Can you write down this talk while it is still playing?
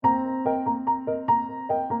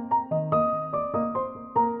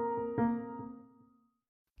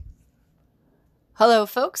Hello,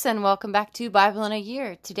 folks, and welcome back to Bible in a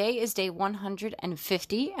Year. Today is day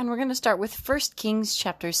 150, and we're going to start with 1 Kings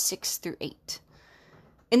chapters 6 through 8.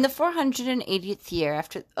 In the 480th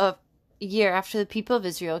year after the people of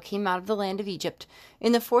Israel came out of the land of Egypt,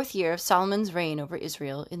 in the 4th year of Solomon's reign over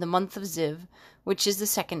Israel, in the month of Ziv, which is the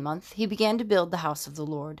 2nd month, he began to build the house of the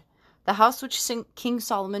Lord. The house which King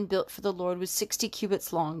Solomon built for the Lord was 60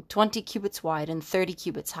 cubits long, 20 cubits wide, and 30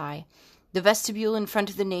 cubits high. The vestibule in front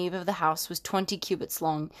of the nave of the house was 20 cubits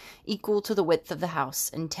long, equal to the width of the house,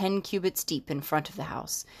 and 10 cubits deep in front of the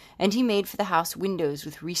house. And he made for the house windows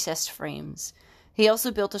with recessed frames. He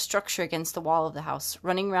also built a structure against the wall of the house,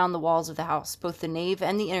 running round the walls of the house, both the nave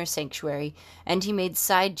and the inner sanctuary, and he made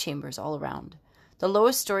side chambers all around. The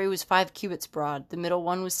lowest story was 5 cubits broad, the middle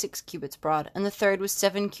one was 6 cubits broad, and the third was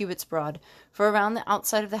 7 cubits broad, for around the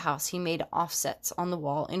outside of the house he made offsets on the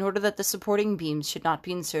wall, in order that the supporting beams should not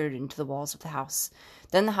be inserted into the walls of the house.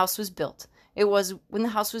 Then the house was built. When the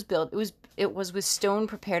house was built, it was with stone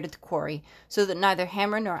prepared at the quarry, so that neither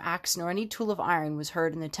hammer nor axe nor any tool of iron was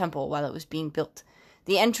heard in the temple while it was being built.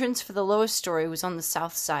 The entrance for the lowest story was on the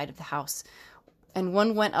south side of the house, and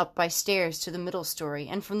one went up by stairs to the middle story,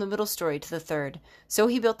 and from the middle story to the third. So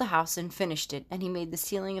he built the house and finished it, and he made the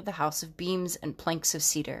ceiling of the house of beams and planks of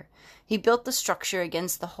cedar. He built the structure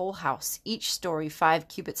against the whole house, each story 5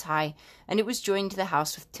 cubits high, and it was joined to the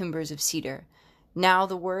house with timbers of cedar. Now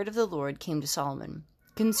the word of the Lord came to Solomon.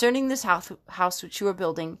 Concerning this house which you are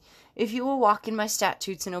building, if you will walk in my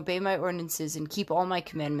statutes and obey my ordinances and keep all my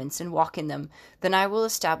commandments and walk in them, then I will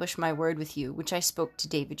establish my word with you, which I spoke to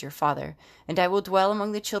David your father, and I will dwell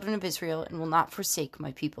among the children of Israel and will not forsake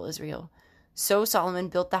my people Israel. So Solomon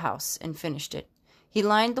built the house and finished it. He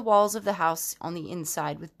lined the walls of the house on the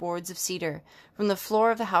inside with boards of cedar. From the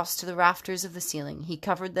floor of the house to the rafters of the ceiling, he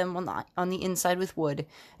covered them on the inside with wood,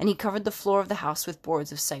 and he covered the floor of the house with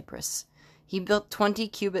boards of cypress. He built 20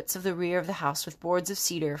 cubits of the rear of the house with boards of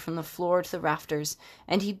cedar from the floor to the rafters,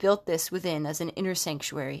 and he built this within as an inner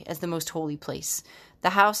sanctuary, as the most holy place. The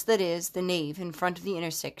house, that is, the nave in front of the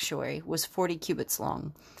inner sanctuary, was 40 cubits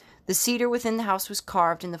long. The cedar within the house was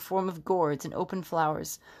carved in the form of gourds and open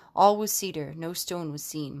flowers. All was cedar, no stone was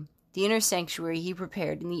seen. The inner sanctuary he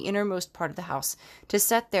prepared in the innermost part of the house, to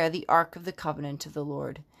set there the ark of the covenant of the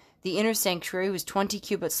Lord. The inner sanctuary was 20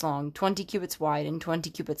 cubits long, 20 cubits wide, and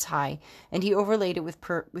 20 cubits high, and he overlaid it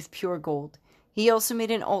with pure gold. He also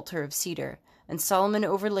made an altar of cedar, and Solomon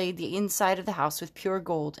overlaid the inside of the house with pure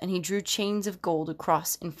gold, and he drew chains of gold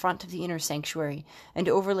across in front of the inner sanctuary, and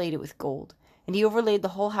overlaid it with gold. And he overlaid the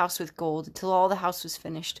whole house with gold, until all the house was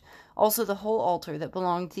finished. Also the whole altar that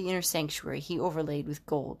belonged to the inner sanctuary he overlaid with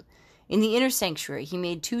gold. In the inner sanctuary he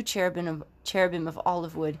made 2 cherubim of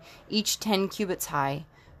olive wood, each 10 cubits high.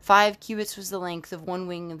 5 cubits was the length of one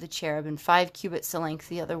wing of the cherub, and 5 cubits the length of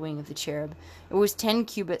the other wing of the cherub. It was 10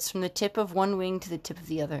 cubits from the tip of one wing to the tip of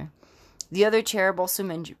the other. The other cherub also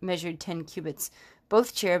measured 10 cubits.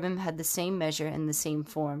 Both cherubim had the same measure and the same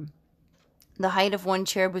form. The height of one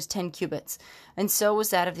cherub was 10 cubits, and so was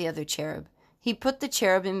that of the other cherub. He put the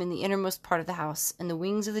cherubim in the innermost part of the house, and the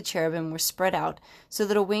wings of the cherubim were spread out, so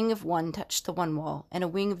that a wing of one touched the one wall, and a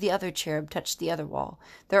wing of the other cherub touched the other wall.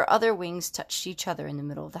 Their other wings touched each other in the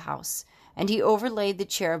middle of the house. And he overlaid the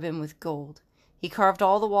cherubim with gold. He carved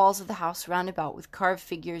all the walls of the house round about with carved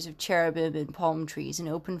figures of cherubim and palm trees and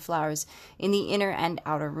open flowers in the inner and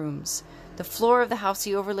outer rooms. The floor of the house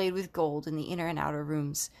he overlaid with gold in the inner and outer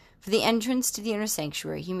rooms. For the entrance to the inner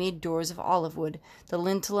sanctuary he made doors of olive wood. The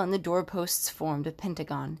lintel and the doorposts formed a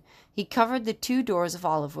pentagon. He covered the 2 doors of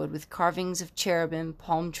olive wood with carvings of cherubim,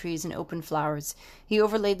 palm trees, and open flowers. He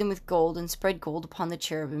overlaid them with gold, and spread gold upon the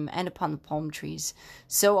cherubim and upon the palm trees.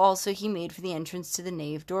 So also he made for the entrance to the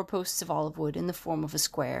nave doorposts of olive wood in the form of a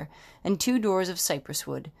square, and 2 doors of cypress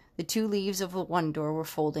wood. The 2 leaves of the one door were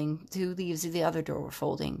folding, 2 leaves of the other door were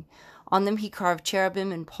folding. On them he carved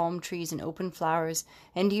cherubim and palm trees and open flowers,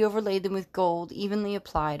 and he overlaid them with gold evenly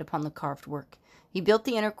applied upon the carved work. He built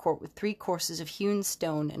the inner court with 3 courses of hewn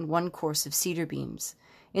stone and 1 course of cedar beams.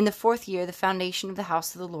 In the 4th year the foundation of the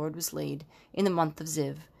house of the Lord was laid, in the month of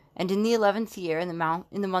Ziv. And in the 11th year, in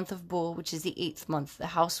the month of Bul, which is the 8th month, the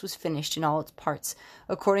house was finished in all its parts,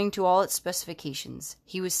 according to all its specifications.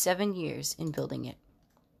 He was 7 years in building it.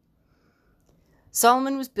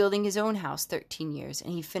 Solomon was building his own house 13 years,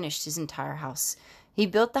 and he finished his entire house. He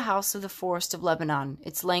built the house of the forest of Lebanon.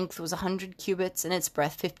 Its length was 100 cubits, and its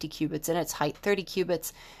breadth 50 cubits, and its height 30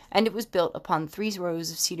 cubits, and it was built upon 3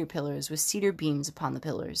 rows of cedar pillars, with cedar beams upon the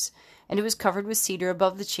pillars. and it was covered with cedar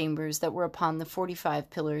above the chambers that were upon the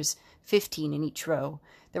 45 pillars, 15 in each row.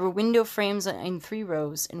 There were window frames in 3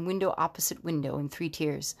 rows, and window opposite window in 3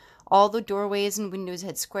 tiers. All the doorways and windows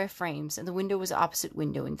had square frames, and the window was opposite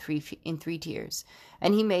window in three tiers.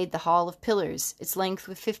 And he made the hall of pillars. Its length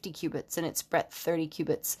was 50 cubits, and its breadth 30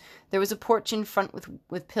 cubits. There was a porch in front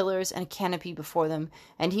with pillars and a canopy before them.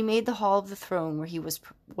 And he made the hall of the throne where he was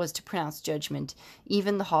to pronounce judgment,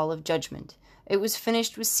 even the hall of judgment. It was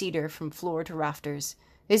finished with cedar from floor to rafters.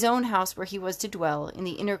 His own house where he was to dwell, in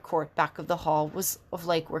the inner court back of the hall, was of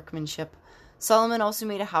like workmanship. Solomon also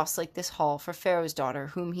made a house like this hall for Pharaoh's daughter,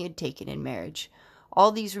 whom he had taken in marriage.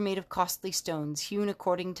 All these were made of costly stones, hewn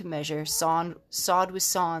according to measure, sawed with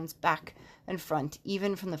saws back and front,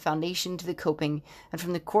 even from the foundation to the coping, and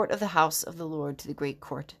from the court of the house of the Lord to the great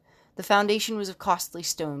court. The foundation was of costly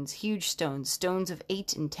stones, huge stones, stones of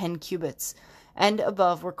 8 and 10 cubits, and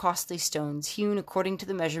above were costly stones, hewn according to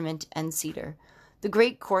the measurement, and cedar. The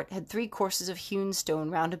great court had 3 courses of hewn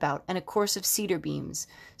stone round about, and a course of cedar beams.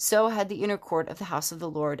 So had the inner court of the house of the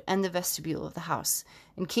Lord, and the vestibule of the house.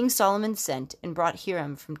 And King Solomon sent, and brought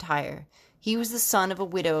Hiram from Tyre. He was the son of a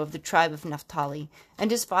widow of the tribe of Naphtali,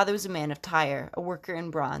 and his father was a man of Tyre, a worker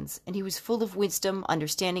in bronze. And he was full of wisdom,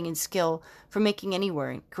 understanding, and skill for making any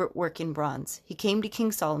work in bronze. He came to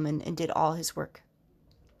King Solomon, and did all his work.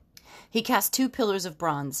 He cast 2 pillars of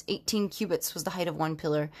bronze. 18 cubits was the height of one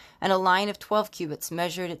pillar, and a line of 12 cubits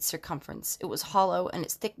measured its circumference. It was hollow, and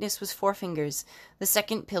its thickness was 4 fingers. The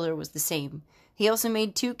second pillar was the same. He also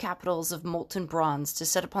made 2 capitals of molten bronze to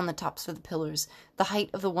set upon the tops of the pillars. The height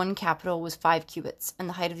of the one capital was 5 cubits, and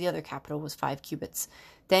the height of the other capital was 5 cubits.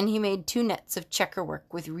 Then he made 2 nets of checker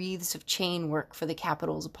work with wreaths of chain work for the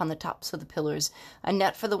capitals upon the tops of the pillars, a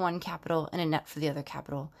net for the one capital and a net for the other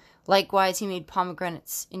capital. Likewise he made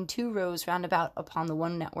pomegranates in 2 rows round about upon the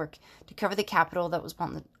one network to cover the capital that was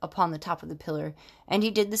upon the top of the pillar, and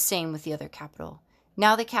he did the same with the other capital.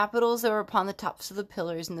 Now the capitals that were upon the tops of the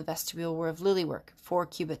pillars in the vestibule were of lily work, 4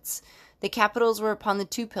 cubits. The capitals were upon the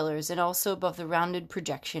 2 pillars, and also above the rounded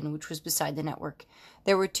projection which was beside the network.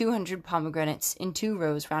 There were 200 pomegranates in 2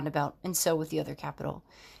 rows round about, and so with the other capital.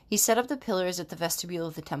 He set up the pillars at the vestibule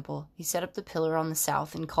of the temple. He set up the pillar on the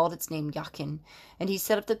south, and called its name Yakin. And he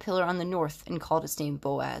set up the pillar on the north, and called its name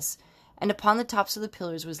Boaz. And upon the tops of the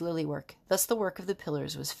pillars was lily work. Thus the work of the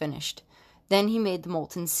pillars was finished. Then he made the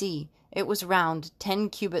molten sea. It was round, 10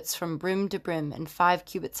 cubits from brim to brim, and 5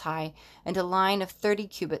 cubits high, and a line of 30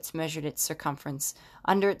 cubits measured its circumference.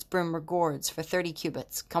 Under its brim were gourds for 30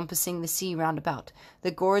 cubits, compassing the sea round about.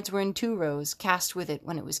 The gourds were in 2 rows, cast with it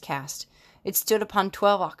when it was cast. It stood upon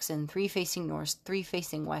 12 oxen, 3 facing north, 3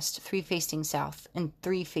 facing west, 3 facing south, and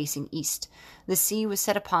 3 facing east. The sea was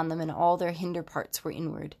set upon them, and all their hinder parts were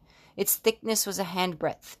inward. Its thickness was a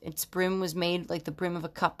handbreadth. Its brim was made like the brim of a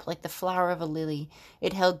cup, like the flower of a lily.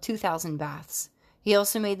 It held 2,000 baths. He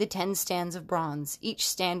also made the 10 stands of bronze. Each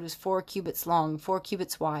stand was 4 cubits long, 4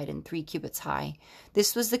 cubits wide, and 3 cubits high.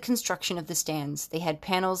 This was the construction of the stands. They had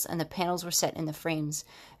panels, and the panels were set in the frames.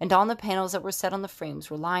 And on the panels that were set on the frames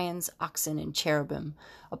were lions, oxen, and cherubim.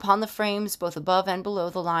 Upon the frames, both above and below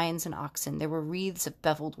the lions and oxen, there were wreaths of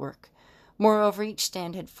beveled work. Moreover, each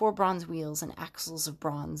stand had 4 bronze wheels and axles of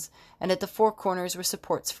bronze, and at the 4 corners were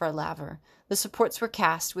supports for a laver. The supports were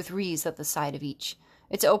cast with wreaths at the side of each.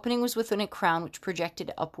 Its opening was within a crown which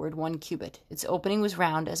projected upward 1 cubit. Its opening was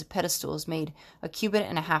round, as a pedestal is made, 1.5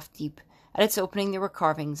 cubits deep. At its opening there were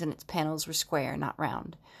carvings, and its panels were square, not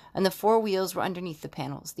round. And the 4 wheels were underneath the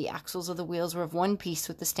panels. The axles of the wheels were of one piece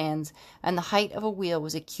with the stands, and the height of a wheel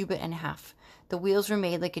was 1.5 cubits. The wheels were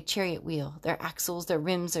made like a chariot wheel. Their axles, their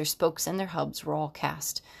rims, their spokes, and their hubs were all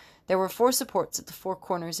cast. There were 4 supports at the 4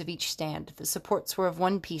 corners of each stand. The supports were of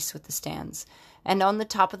one piece with the stands. And on the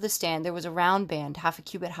top of the stand there was a round band 0.5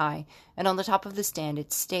 cubits high, and on the top of the stand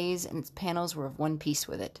its stays and its panels were of one piece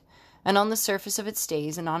with it. And on the surface of its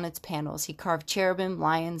stays and on its panels he carved cherubim,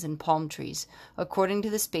 lions, and palm trees, according to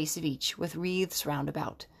the space of each, with wreaths round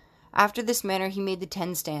about. After this manner he made the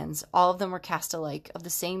 10 stands. All of them were cast alike, of the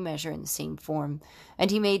same measure and the same form. And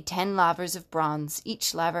he made 10 lavers of bronze.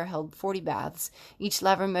 Each laver held 40 baths. Each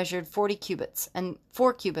laver measured 4 cubits, and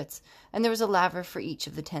there was a laver for each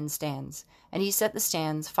of the 10 stands. And he set the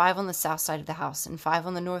stands, 5 on the south side of the house, and 5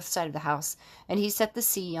 on the north side of the house, and he set the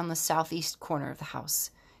sea on the southeast corner of the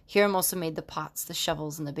house. Hiram also made the pots, the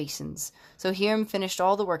shovels, and the basins. So Hiram finished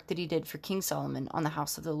all the work that he did for King Solomon on the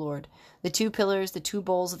house of the Lord: the 2 pillars, the 2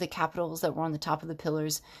 bowls of the capitals that were on the top of the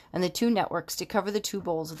pillars, and the 2 networks to cover the 2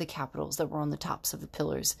 bowls of the capitals that were on the tops of the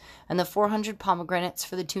pillars, and the 400 pomegranates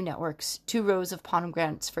for the 2 networks, 2 rows of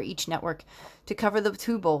pomegranates for each network, to cover the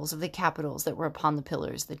 2 bowls of the capitals that were upon the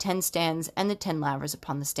pillars, the 10 stands and the 10 lavers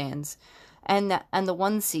upon the stands, and the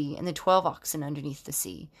 1 sea and the 12 oxen underneath the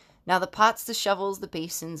sea. Now the pots, the shovels, the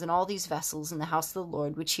basins, and all these vessels in the house of the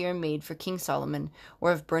Lord, which Hiram made for King Solomon,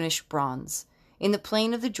 were of burnished bronze. In the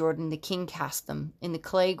plain of the Jordan the king cast them, in the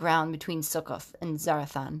clay ground between Succoth and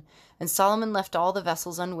Zarethan. And Solomon left all the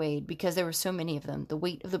vessels unweighed, because there were so many of them, the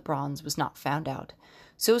weight of the bronze was not found out.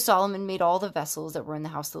 So Solomon made all the vessels that were in the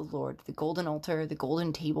house of the Lord: the golden altar, the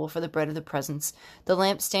golden table for the bread of the presence, the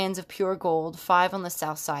lampstands of pure gold, 5 on the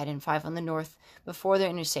south side and 5 on the north, before the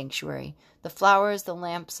inner sanctuary, the flowers, the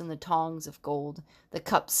lamps, and the tongs of gold, the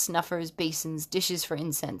cups, snuffers, basins, dishes for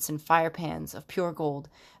incense, and firepans of pure gold,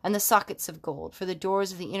 and the sockets of gold, for the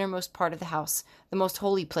doors of the innermost part of the house, the most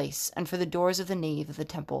holy place, and for the doors of the nave of the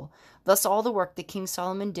temple. Thus all the work that King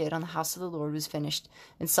Solomon did on the house of the Lord was finished.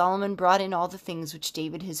 And Solomon brought in all the things which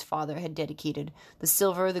David his father had dedicated, the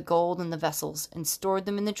silver, the gold, and the vessels, and stored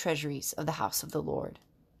them in the treasuries of the house of the Lord.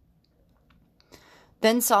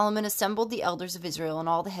 Then Solomon assembled the elders of Israel and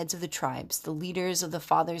all the heads of the tribes, the leaders of the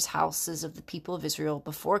fathers' houses of the people of Israel,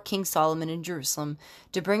 before King Solomon in Jerusalem,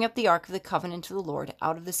 to bring up the ark of the covenant of the Lord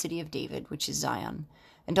out of the city of David, which is Zion.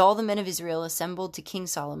 And all the men of Israel assembled to King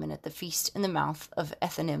Solomon at the feast in the month of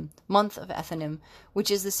Ethanim, which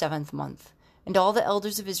is the 7th month. And all the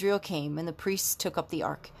elders of Israel came, and the priests took up the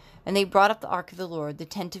ark. And they brought up the ark of the Lord, the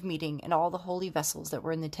tent of meeting, and all the holy vessels that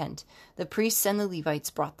were in the tent. The priests and the Levites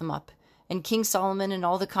brought them up. And King Solomon and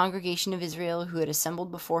all the congregation of Israel who had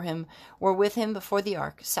assembled before him were with him before the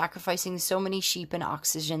ark, sacrificing so many sheep and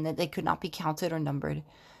oxen that they could not be counted or numbered.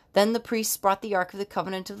 Then the priests brought the ark of the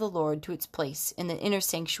covenant of the Lord to its place in the inner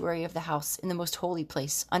sanctuary of the house, in the most holy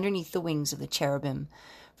place, underneath the wings of the cherubim.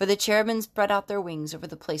 For the cherubim spread out their wings over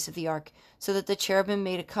the place of the ark, so that the cherubim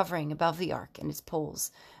made a covering above the ark and its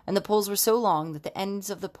poles. And the poles were so long that the ends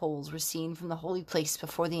of the poles were seen from the holy place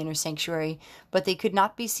before the inner sanctuary, but they could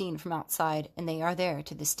not be seen from outside, and they are there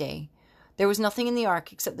to this day. There was nothing in the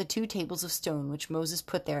ark except the 2 tables of stone which Moses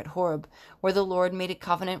put there at Horeb, where the Lord made a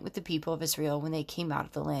covenant with the people of Israel when they came out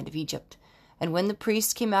of the land of Egypt. And when the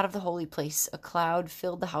priests came out of the holy place, a cloud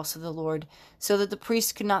filled the house of the Lord, so that the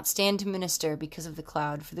priests could not stand to minister because of the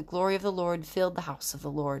cloud, for the glory of the Lord filled the house of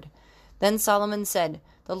the Lord. Then Solomon said,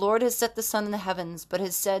 The Lord has set the sun in the heavens, but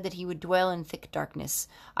has said that he would dwell in thick darkness.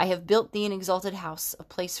 I have built thee an exalted house, a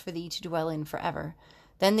place for thee to dwell in forever.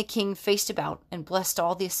 Then the king faced about and blessed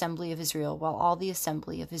all the assembly of Israel, while all the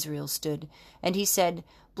assembly of Israel stood. And he said,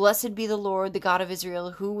 Blessed be the Lord, the God of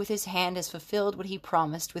Israel, who with his hand has fulfilled what he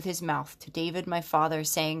promised with his mouth to David my father,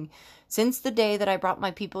 saying, Since the day that I brought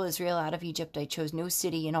my people Israel out of Egypt, I chose no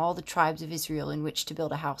city in all the tribes of Israel in which to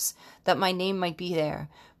build a house, that my name might be there.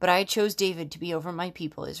 But I chose David to be over my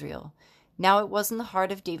people Israel. Now it was in the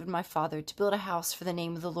heart of David my father to build a house for the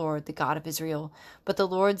name of the Lord, the God of Israel. But the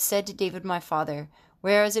Lord said to David my father,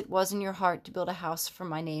 Whereas it was in your heart to build a house for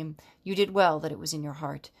my name, you did well that it was in your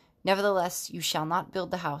heart. Nevertheless, you shall not build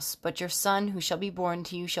the house, but your son who shall be born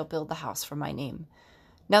to you shall build the house for my name.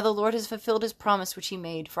 Now the Lord has fulfilled his promise which he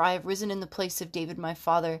made, for I have risen in the place of David my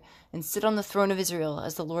father, and sit on the throne of Israel,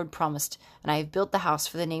 as the Lord promised, and I have built the house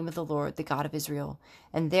for the name of the Lord, the God of Israel.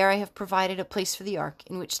 And there I have provided a place for the ark,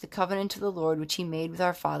 in which the covenant of the Lord which he made with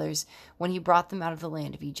our fathers, when he brought them out of the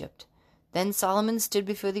land of Egypt. Then Solomon stood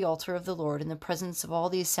before the altar of the Lord in the presence of all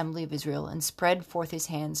the assembly of Israel, and spread forth his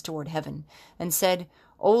hands toward heaven, and said,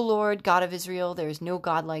 O Lord, God of Israel, there is no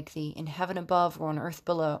God like thee, in heaven above or on earth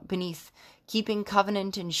beneath, keeping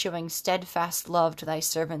covenant and showing steadfast love to thy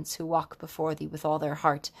servants who walk before thee with all their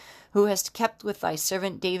heart, who hast kept with thy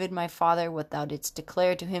servant David my father what thou didst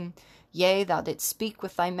declare to him. Yea, thou didst speak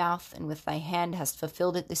with thy mouth, and with thy hand hast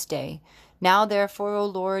fulfilled it this day. Now therefore, O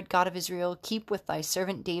Lord, God of Israel, keep with thy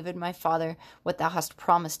servant David my father what thou hast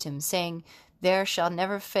promised him, saying, There shall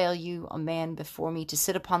never fail you a man before me to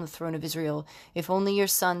sit upon the throne of Israel, if only your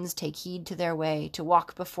sons take heed to their way, to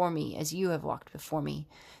walk before me as you have walked before me.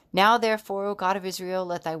 Now therefore, O God of Israel,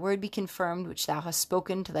 let thy word be confirmed, which thou hast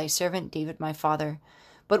spoken to thy servant David my father.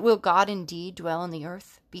 But will God indeed dwell in the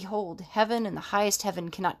earth? Behold, heaven and the highest heaven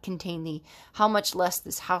cannot contain thee, how much less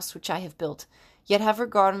this house which I have built? Yet have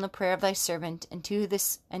regard on the prayer of thy servant, and to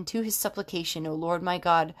his supplication, O Lord my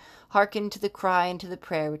God. Hearken to the cry and to the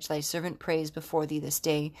prayer which thy servant prays before thee this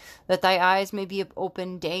day, that thy eyes may be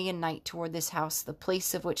open day and night toward this house, the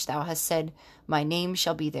place of which thou hast said, My name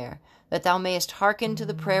shall be there. that thou mayest hearken to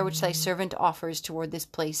the prayer which thy servant offers toward this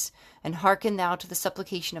place, and hearken thou to the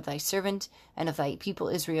supplication of thy servant and of thy people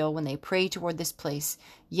Israel when they pray toward this place.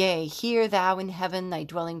 Yea, hear thou in heaven thy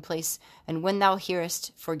dwelling place, and when thou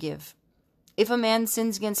hearest, forgive. If a man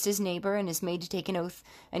sins against his neighbor, and is made to take an oath,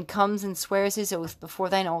 and comes and swears his oath before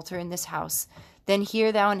thine altar in this house, then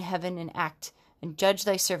hear thou in heaven, and act, and judge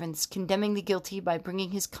thy servants, condemning the guilty by bringing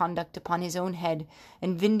his conduct upon his own head,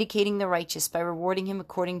 and vindicating the righteous by rewarding him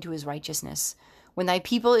according to his righteousness. When thy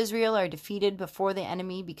people Israel are defeated before the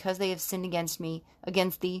enemy because they have sinned against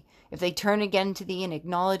thee, if they turn again to thee and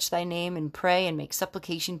acknowledge thy name and pray and make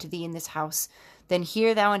supplication to thee in this house, then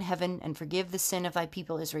hear thou in heaven and forgive the sin of thy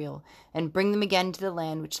people Israel, and bring them again to the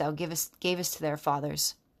land which thou gavest to their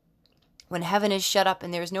fathers. When heaven is shut up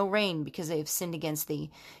and there is no rain because they have sinned against thee,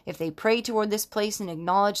 if they pray toward this place and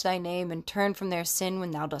acknowledge thy name and turn from their sin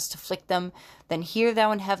when thou dost afflict them, then hear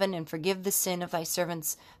thou in heaven and forgive the sin of thy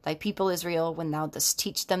servants, thy people Israel, when thou dost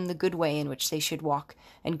teach them the good way in which they should walk,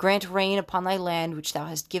 and grant rain upon thy land which thou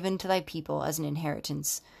hast given to thy people as an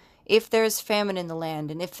inheritance. If there is famine in the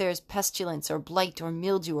land, and if there is pestilence, or blight, or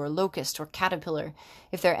mildew, or locust, or caterpillar,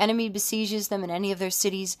 if their enemy besieges them in any of their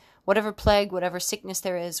cities, whatever plague, whatever sickness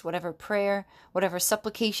there is, whatever prayer, whatever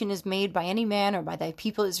supplication is made by any man or by thy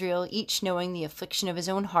people Israel, each knowing the affliction of his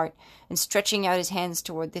own heart, and stretching out his hands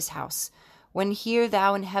toward this house, when hear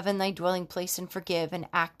thou in heaven thy dwelling place, and forgive, and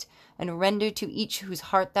act, and render to each whose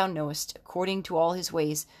heart thou knowest, according to all his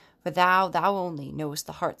ways, for thou only, knowest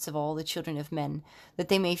the hearts of all the children of men, that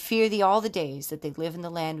they may fear thee all the days that they live in the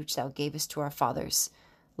land which thou gavest to our fathers.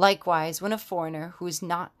 Likewise, when a foreigner, who is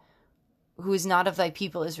not of thy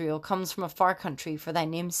people Israel, comes from a far country for thy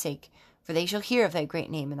name's sake, for they shall hear of thy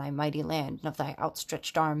great name and thy mighty land, and of thy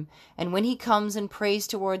outstretched arm. And when he comes and prays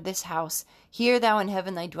toward this house, hear thou in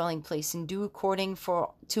heaven thy dwelling place, and do according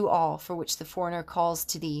to all for which the foreigner calls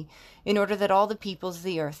to thee, in order that all the peoples of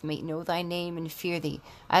the earth may know thy name and fear thee,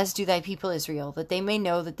 as do thy people Israel, that they may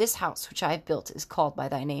know that this house which I have built is called by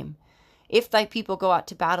thy name. If thy people go out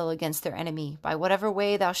to battle against their enemy, by whatever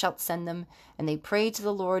way thou shalt send them, and they pray to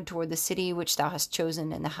the Lord toward the city which thou hast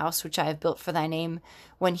chosen, and the house which I have built for thy name,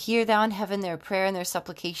 when hear thou in heaven their prayer and their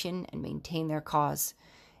supplication, and maintain their cause.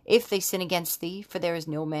 If they sin against thee, for there is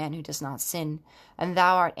no man who does not sin, and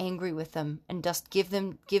thou art angry with them, and dost give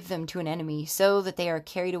them to an enemy, so that they are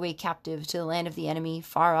carried away captive to the land of the enemy,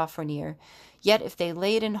 far off or near, yet if they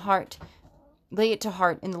lay it to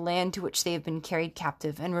heart in the land to which they have been carried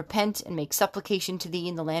captive, and repent and make supplication to thee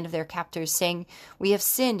in the land of their captors, saying, We have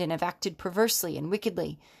sinned and have acted perversely and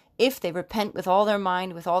wickedly. If they repent with all their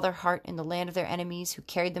mind, with all their heart, in the land of their enemies who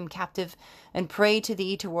carried them captive, and pray to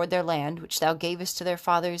thee toward their land, which thou gavest to their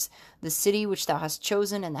fathers, the city which thou hast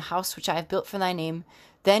chosen, and the house which I have built for thy name,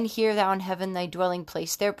 then hear thou in heaven thy dwelling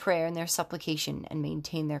place their prayer and their supplication, and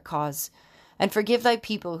maintain their cause. And forgive thy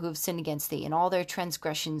people who have sinned against thee, and all their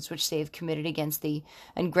transgressions which they have committed against thee,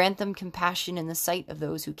 and grant them compassion in the sight of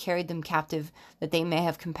those who carried them captive, that they may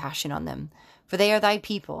have compassion on them. For they are thy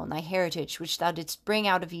people, and thy heritage, which thou didst bring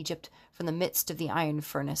out of Egypt from the midst of the iron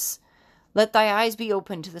furnace. Let thy eyes be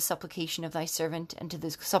open to the supplication of thy servant, and to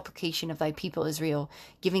the supplication of thy people Israel,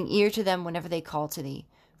 giving ear to them whenever they call to thee.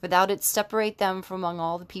 For thou didst separate them from among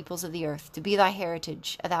all the peoples of the earth, to be thy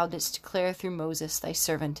heritage, as thou didst declare through Moses thy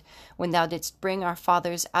servant, when thou didst bring our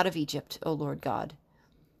fathers out of Egypt, O Lord God.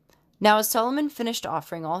 Now as Solomon finished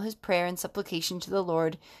offering all his prayer and supplication to the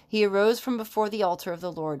Lord, he arose from before the altar of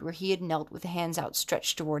the Lord, where he had knelt with hands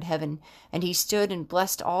outstretched toward heaven, and he stood and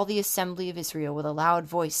blessed all the assembly of Israel with a loud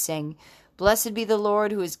voice, saying, Blessed be the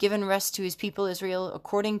Lord, who has given rest to his people Israel,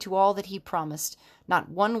 according to all that he promised. Not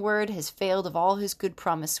one word has failed of all his good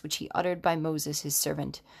promise, which he uttered by Moses his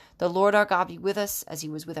servant. The Lord our God be with us, as he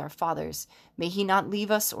was with our fathers. May he not leave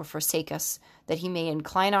us or forsake us, that he may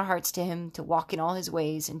incline our hearts to him, to walk in all his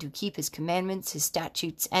ways, and to keep his commandments, his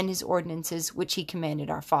statutes, and his ordinances, which he commanded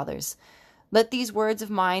our fathers. Let these words of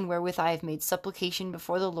mine, wherewith I have made supplication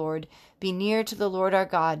before the Lord, be near to the Lord our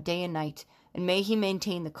God day and night, and may he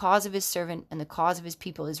maintain the cause of his servant and the cause of his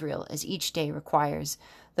people Israel, as each day requires,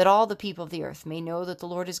 that all the people of the earth may know that the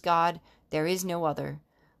Lord is God, there is no other.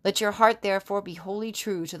 Let your heart therefore be wholly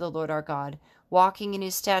true to the Lord our God, walking in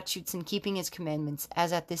his statutes and keeping his commandments,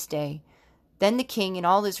 as at this day. Then the king and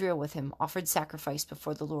all Israel with him offered sacrifice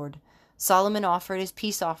before the Lord. Solomon offered as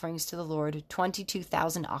peace offerings to the Lord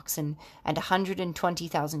 22,000 oxen and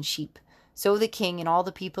 120,000 sheep. So the king and all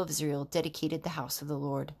the people of Israel dedicated the house of the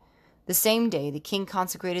Lord. The same day the king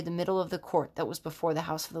consecrated the middle of the court that was before the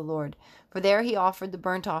house of the Lord, for there he offered the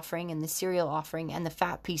burnt offering and the cereal offering and the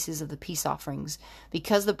fat pieces of the peace offerings,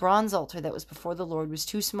 because the bronze altar that was before the Lord was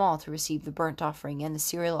too small to receive the burnt offering and the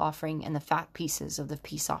cereal offering and the fat pieces of the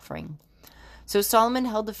peace offering. So Solomon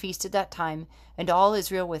held the feast at that time, and all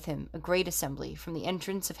Israel with him, a great assembly, from the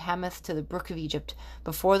entrance of Hamath to the brook of Egypt,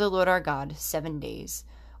 before the Lord our God, 7 days.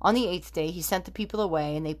 On the 8th day he sent the people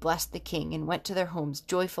away, and they blessed the king, and went to their homes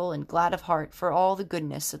joyful and glad of heart for all the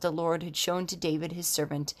goodness that the Lord had shown to David his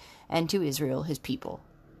servant, and to Israel his people.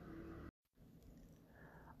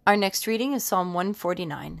 Our next reading is Psalm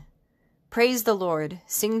 149. Praise the Lord,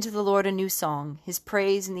 sing to the Lord a new song, his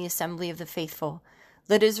praise in the assembly of the faithful.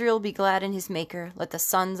 Let Israel be glad in his Maker, let the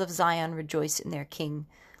sons of Zion rejoice in their King.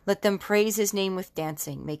 Let them praise his name with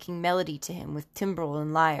dancing, making melody to him with timbrel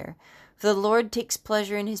and lyre. For the Lord takes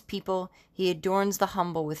pleasure in his people, he adorns the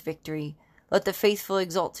humble with victory. Let the faithful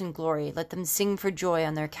exult in glory, let them sing for joy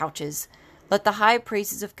on their couches. Let the high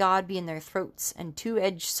praises of God be in their throats, and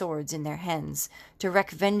two-edged swords in their hands, to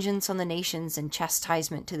wreak vengeance on the nations and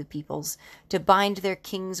chastisement to the peoples, to bind their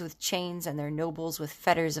kings with chains and their nobles with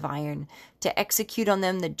fetters of iron, to execute on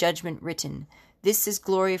them the judgment written. This is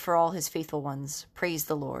glory for all his faithful ones. Praise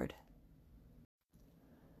the Lord.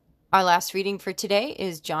 Our last reading for today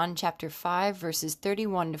is John chapter 5, verses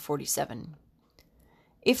 31 to 47.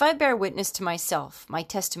 If I bear witness to myself, my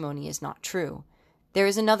testimony is not true. There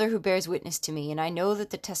is another who bears witness to me, and I know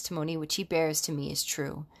that the testimony which he bears to me is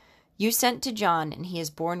true. You sent to John, and he has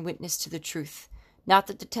borne witness to the truth. Not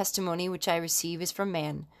that the testimony which I receive is from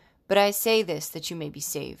man, but I say this that you may be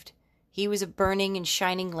saved. He was a burning and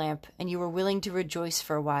shining lamp, and you were willing to rejoice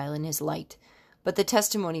for a while in his light. But the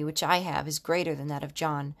testimony which I have is greater than that of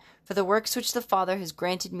John. For the works which the Father has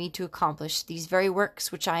granted me to accomplish, these very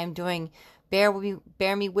works which I am doing, bear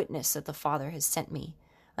me witness that the Father has sent me.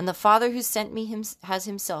 And the Father who sent me has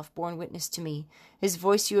himself borne witness to me. His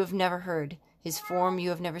voice you have never heard, his form you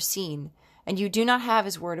have never seen. And you do not have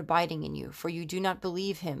his word abiding in you, for you do not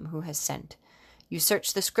believe him who has sent. You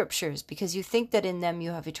search the Scriptures, because you think that in them you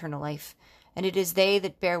have eternal life, and it is they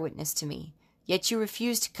that bear witness to me. Yet you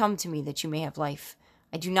refuse to come to me that you may have life.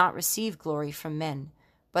 I do not receive glory from men,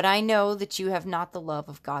 but I know that you have not the love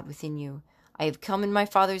of God within you. I have come in my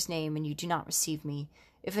Father's name, and you do not receive me.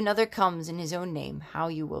 If another comes in his own name,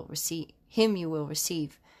 you will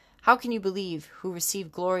receive. How can you believe, who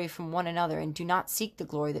receive glory from one another, and do not seek the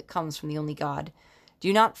glory that comes from the only God?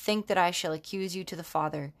 Do not think that I shall accuse you to the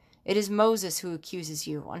Father. It is Moses who accuses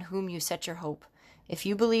you, on whom you set your hope. If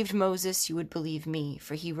you believed Moses, you would believe me,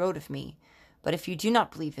 for he wrote of me. But if you do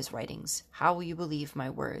not believe his writings, how will you believe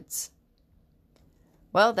my words?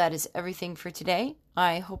 Well, that is everything for today.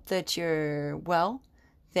 I hope that you're well.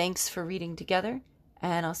 Thanks for reading together,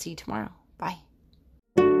 and I'll see you tomorrow. Bye.